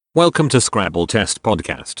Welcome to Scrabble Test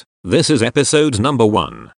Podcast. This is episode number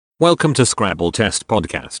 1. Welcome to Scrabble Test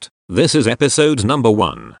Podcast. This is episode number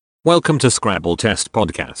 1. Welcome to Scrabble Test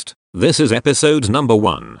Podcast. This is episode number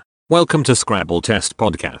 1. Welcome to Scrabble Test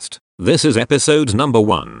Podcast. This is episode number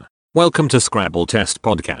 1. Welcome to Scrabble Test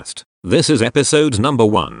Podcast. This is episode number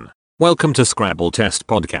 1. Welcome to Scrabble Test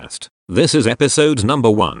Podcast. This is episode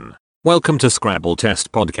number 1. Welcome to Scrabble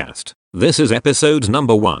Test Podcast. This is episode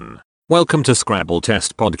number 1. Welcome to Scrabble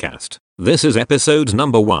Test Podcast. This is episode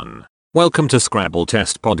number 1. Welcome to Scrabble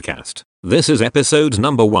Test Podcast. This is episode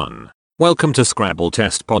number 1. Welcome to Scrabble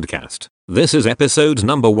Test Podcast. This is episode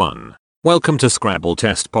number 1. Welcome to Scrabble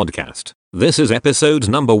Test Podcast. This is episode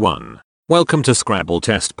number 1. Welcome to Scrabble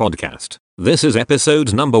Test Podcast. This is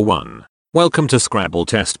episode number 1. Welcome to Scrabble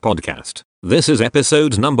Test Podcast. This is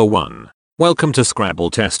episode number 1. Welcome to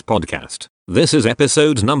Scrabble Test Podcast. This is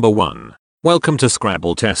episode number 1. Welcome to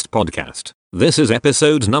Scrabble Test Podcast. This is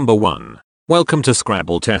episode number 1. Welcome to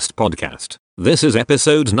Scrabble Test Podcast. This is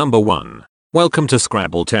episode number 1. Welcome to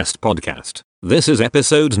Scrabble Test Podcast. This is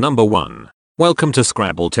episode number 1. Welcome to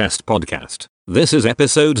Scrabble Test Podcast. This is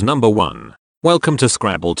episode number 1. Welcome to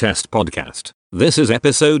Scrabble Test Podcast. This is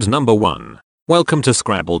episode number 1. Welcome to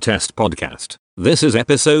Scrabble Test Podcast. This is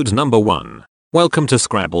episode number 1. Welcome to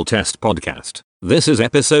Scrabble Test Podcast. This is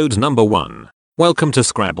episode number 1. Welcome to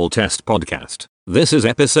Scrabble Test Podcast. This is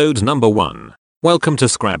episode number 1. Welcome to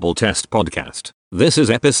Scrabble Test Podcast. This is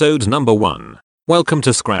episode number 1. Welcome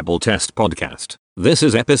to Scrabble Test Podcast. This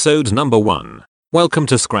is episode number 1. Welcome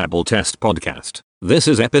to Scrabble Test Podcast. This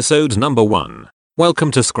is episode number 1.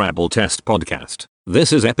 Welcome to Scrabble Test Podcast.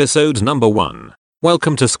 This is episode number 1.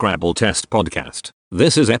 Welcome to Scrabble Test Podcast. This is episode number 1. Welcome to Scrabble Test Podcast.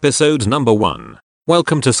 This is episode number 1.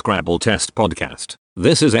 Welcome to Scrabble Test Podcast.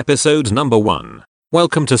 This is episode number 1.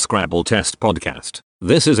 Welcome to Scrabble Test Podcast. This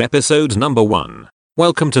is episode number 1.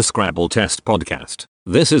 Welcome to Scrabble Test Podcast.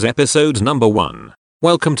 This is episode number 1.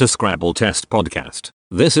 Welcome to Scrabble Test Podcast. This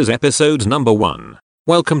is episode number 1.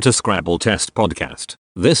 Welcome to Scrabble Test Podcast.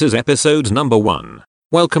 This is episode number 1.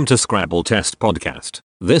 Welcome to Scrabble Test Podcast.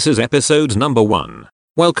 This is episode number 1.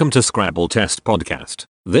 Welcome to Scrabble Test Podcast.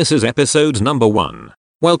 This is episode number 1.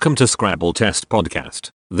 Welcome to Scrabble Test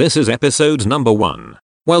Podcast. This is episode number 1.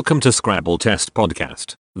 Welcome to Scrabble Test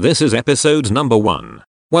Podcast. This is episode number 1.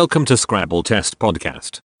 Welcome to Scrabble Test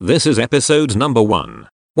Podcast. This is episode number 1.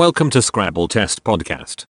 Welcome to Scrabble Test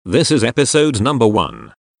Podcast. This is episode number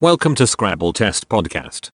 1. Welcome to Scrabble Test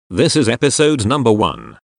Podcast. This is episode number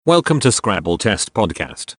 1. Welcome to Scrabble Test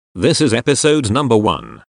Podcast. This is episode number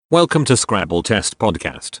 1. Welcome to Scrabble Test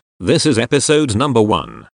Podcast. This is episode number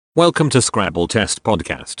 1. Welcome to Scrabble Test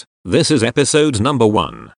Podcast. This is episode number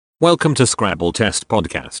 1. Welcome to Scrabble Test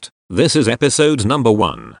Podcast. This is episode number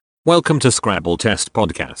 1. Welcome to Scrabble Test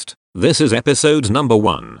Podcast. This is episode number 1.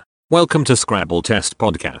 Welcome to Scrabble Test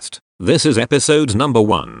Podcast. This is episode number 1. Welcome to Scrabble Test Podcast. This is episode number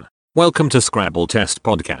 1. Welcome to Scrabble Test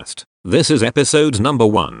Podcast. This is episode number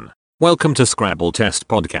 1. Welcome to Scrabble Test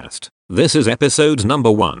Podcast. This is episode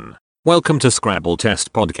number 1. Welcome to Scrabble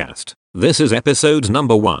Test Podcast. This is episode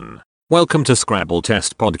number 1. Welcome to Scrabble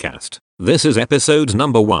Test Podcast. This is episode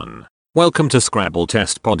number 1. Welcome to Scrabble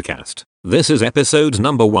Test Podcast. This is episode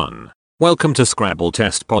number 1. Welcome to Scrabble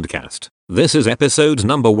Test Podcast. This is episode number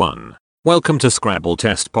 1. Welcome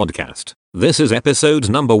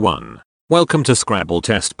to Scrabble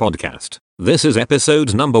Test Podcast. This is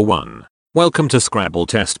episode number 1. Welcome to Scrabble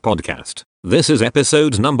Test Podcast. This is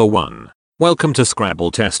episode number 1. Welcome to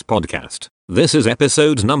Scrabble Test Podcast. This is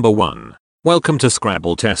episode number 1. Welcome to Scrabble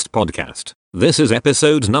Test Podcast. This is episode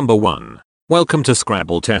number 1. Welcome to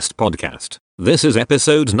Scrabble Test Podcast. This is episode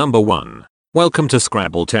number 1. Welcome to Scrabble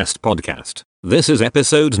Test Podcast. This is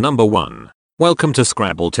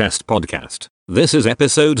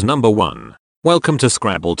episode number 1. Welcome to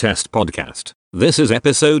Scrabble Test Podcast. This is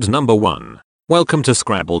episode number 1. Welcome to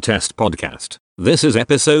Scrabble Test Podcast. This is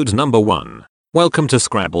episode number 1. Welcome to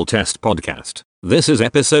Scrabble Test Podcast. This is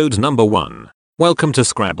episode number 1. Welcome to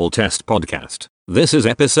Scrabble Test Podcast. This is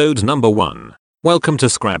episode number 1. Welcome to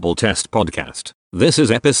Scrabble Test Podcast. This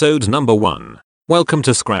is episode number 1. Welcome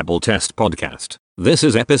to Scrabble Test Podcast. This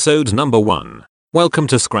is episode number 1.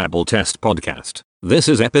 Welcome to Scrabble Test Podcast. This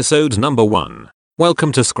is episode number 1.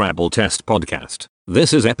 Welcome to Scrabble Test Podcast.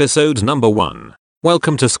 This is episode number 1.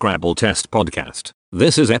 Welcome to Scrabble Test Podcast.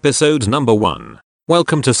 This is episode number 1.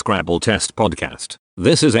 Welcome to Scrabble Test Podcast.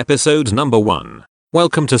 This is episode number 1.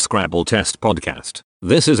 Welcome to Scrabble Test Podcast.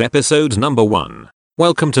 This is episode number 1.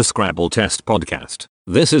 Welcome to Scrabble Test Podcast.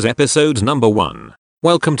 This is episode number 1.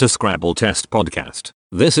 Welcome to Scrabble Test Podcast.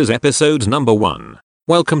 This is episode number 1.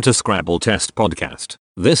 Welcome to Scrabble Test Podcast.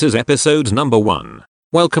 This is episode number 1.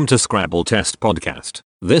 Welcome to Scrabble Test Podcast.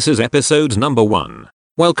 This is episode number 1.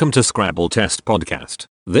 Welcome to Scrabble Test Podcast.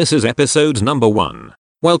 This is episode number 1.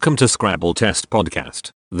 Welcome to Scrabble Test Podcast.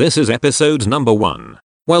 This is episode number 1.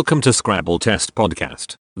 Welcome to Scrabble Test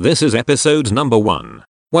Podcast. This is episode number 1.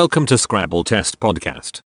 Welcome to Scrabble Test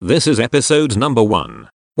Podcast. This is episode number 1.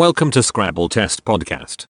 Welcome to Scrabble Test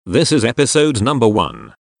Podcast. This is episode number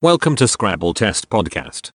 1. Welcome to Scrabble Test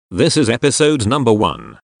Podcast. This is episode number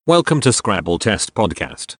 1. Welcome to Scrabble Test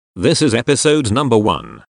Podcast. This is episode number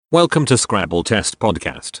 1. Welcome to Scrabble Test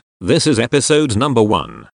Podcast. This is episode number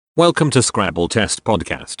 1. Welcome to Scrabble Test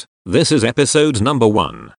Podcast. This is episode number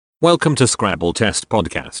 1. Welcome to Scrabble Test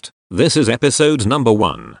Podcast. This is episode number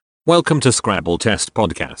 1. Welcome to Scrabble Test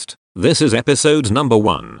Podcast. This is episode number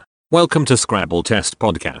 1. Welcome to Scrabble Test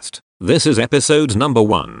Podcast. This is episode number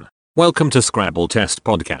 1. Welcome to Scrabble Test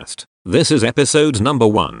Podcast. This is episode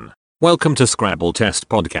number 1. Welcome to Scrabble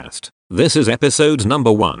Test Podcast. This is episode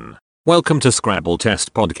number 1. Welcome to Scrabble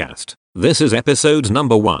Test Podcast. This is episode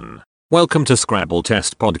number 1. Welcome to Scrabble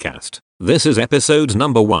Test Podcast. This is episode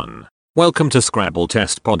number 1. Welcome to Scrabble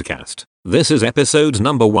Test Podcast. This is episode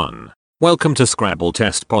number 1. Welcome to Scrabble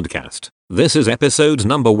Test Podcast. This is episode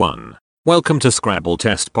number 1. Welcome to Scrabble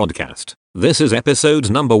Test Podcast. This is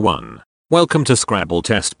episode number 1. Welcome to Scrabble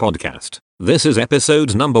Test Podcast. This is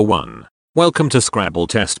episode number 1. Welcome to Scrabble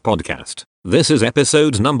Test Podcast. This is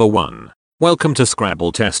episode number 1. Welcome to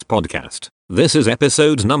Scrabble Test Podcast. This is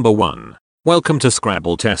episode number 1. Welcome to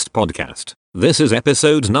Scrabble Test Podcast. This is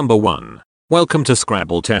episode number 1. Welcome to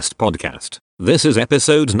Scrabble Test Podcast. This is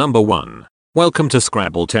episode number 1. Welcome to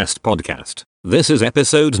Scrabble Test Podcast. This is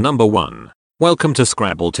episode number 1. Welcome to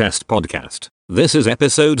Scrabble Test Podcast. This is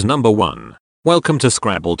episode number 1. Welcome to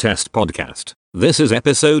Scrabble Test Podcast. This is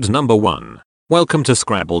episode number 1. Welcome to Scrabble Test Podcast. This is episode number 1. Welcome to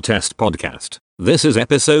Scrabble Test Podcast. This is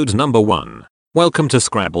episode number 1. Welcome to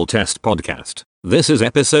Scrabble Test Podcast. This is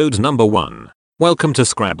episode number 1. Welcome to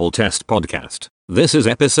Scrabble Test Podcast. This is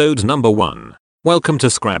episode number 1. Welcome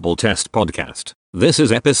to Scrabble Test Podcast. This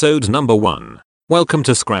is episode number 1. Welcome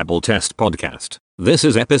to Scrabble Test Podcast. This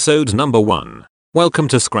is episode number 1. Welcome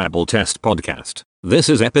to Scrabble Test Podcast. This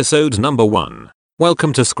is episode number 1.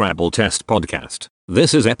 Welcome to Scrabble Test Podcast.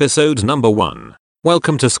 This is episode number 1.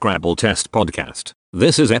 Welcome to Scrabble Test Podcast.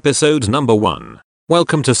 This is episode number 1.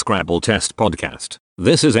 Welcome to Scrabble Test Podcast.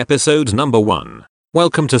 This is episode number 1.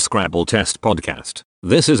 Welcome to Scrabble Test Podcast.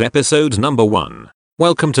 This is episode number 1.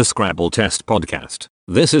 Welcome to Scrabble Test Podcast.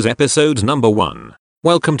 This is episode number 1.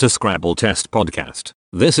 Welcome to Scrabble Test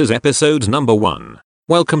Podcast. This is episode number 1.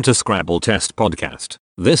 Welcome to Scrabble Test Podcast.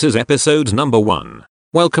 This is episode number 1.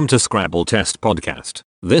 Welcome to Scrabble Test Podcast. This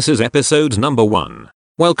is episode number 1.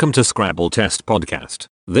 Welcome to Scrabble Test Podcast.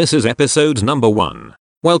 This is episode number 1.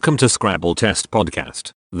 Welcome to Scrabble Test Podcast.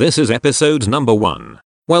 This is episode number 1.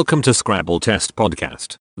 Welcome to Scrabble Test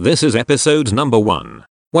Podcast. This is episode number 1.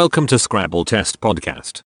 Welcome to Scrabble Test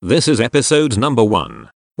Podcast. This is episode number 1.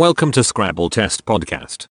 Welcome to Scrabble Test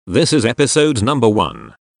Podcast. This is episode number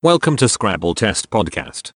 1. Welcome to Scrabble Test Podcast.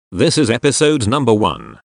 This is episode number 1.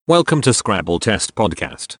 Welcome to Scrabble Test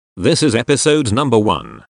Podcast. This is episode number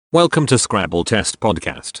 1. Welcome to Scrabble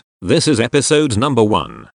Test Podcast. This is episode number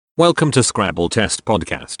 1. Welcome to Scrabble Test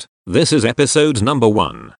Podcast. This is episode number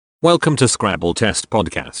 1. Welcome to Scrabble Test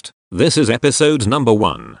Podcast. This is episode number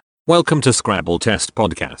 1. Welcome to Scrabble Test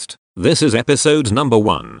Podcast. This is episode number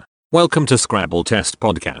 1. Welcome to Scrabble Test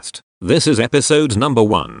Podcast. This is episode number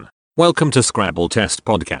 1. Welcome to Scrabble Test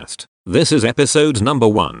Podcast. This is episode number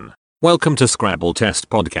 1. Welcome to Scrabble Test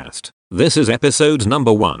Podcast. This is episode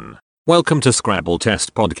number 1. Welcome to Scrabble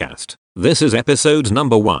Test Podcast. This is episode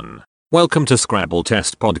number 1. Welcome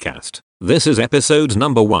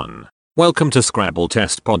to Scrabble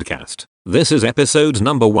Test Podcast. This is episode number 1.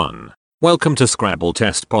 Welcome to Scrabble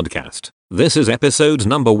Test Podcast. This is episode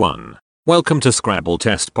number 1. Welcome to Scrabble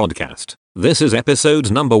Test Podcast. This is episode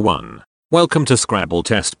number 1. Welcome to Scrabble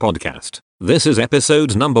Test Podcast. This is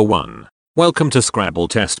episode number 1. Welcome to Scrabble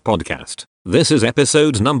Test Podcast. This is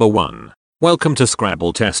episode number 1. Welcome to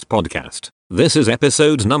Scrabble Test Podcast. This is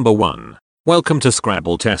episode number 1. Welcome to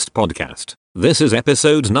Scrabble Test Podcast. This is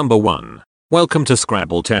episode number 1. Welcome to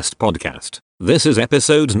Scrabble Test Podcast. This is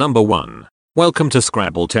episode number 1.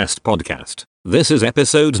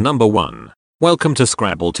 Welcome to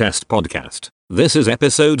Scrabble Test Podcast. This is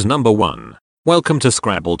episode number 1. Welcome to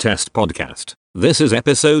Scrabble Test Podcast. This is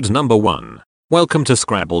episode number 1. Welcome to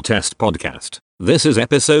Scrabble Test Podcast. This is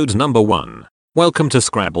episode number 1. Welcome to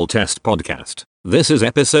Scrabble Test Podcast. This is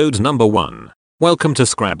episode number 1. Welcome to Scrabble Test Podcast. This is episode number 1. Welcome to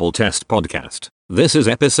Scrabble Test Podcast. This is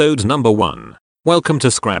episode number 1. Welcome to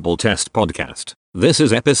Scrabble Test Podcast. This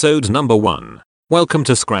is episode number 1. Welcome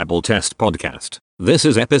to Scrabble Test Podcast. This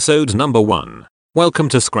is episode number 1. Welcome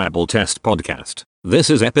to Scrabble Test Podcast. This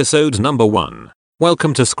is episode number 1.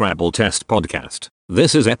 Welcome to Scrabble Test Podcast.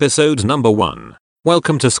 This is episode number 1.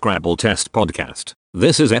 Welcome to Scrabble Test Podcast.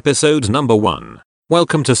 This is episode number 1.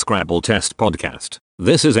 Welcome to Scrabble Test Podcast.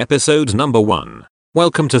 This is episode number 1.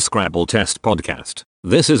 Welcome to Scrabble Test Podcast.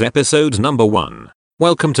 This is episode number 1.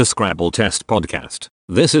 Welcome to Scrabble Test Podcast.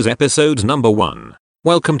 This is episode number 1.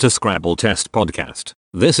 Welcome to Scrabble Test Podcast.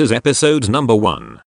 This is episode number 1.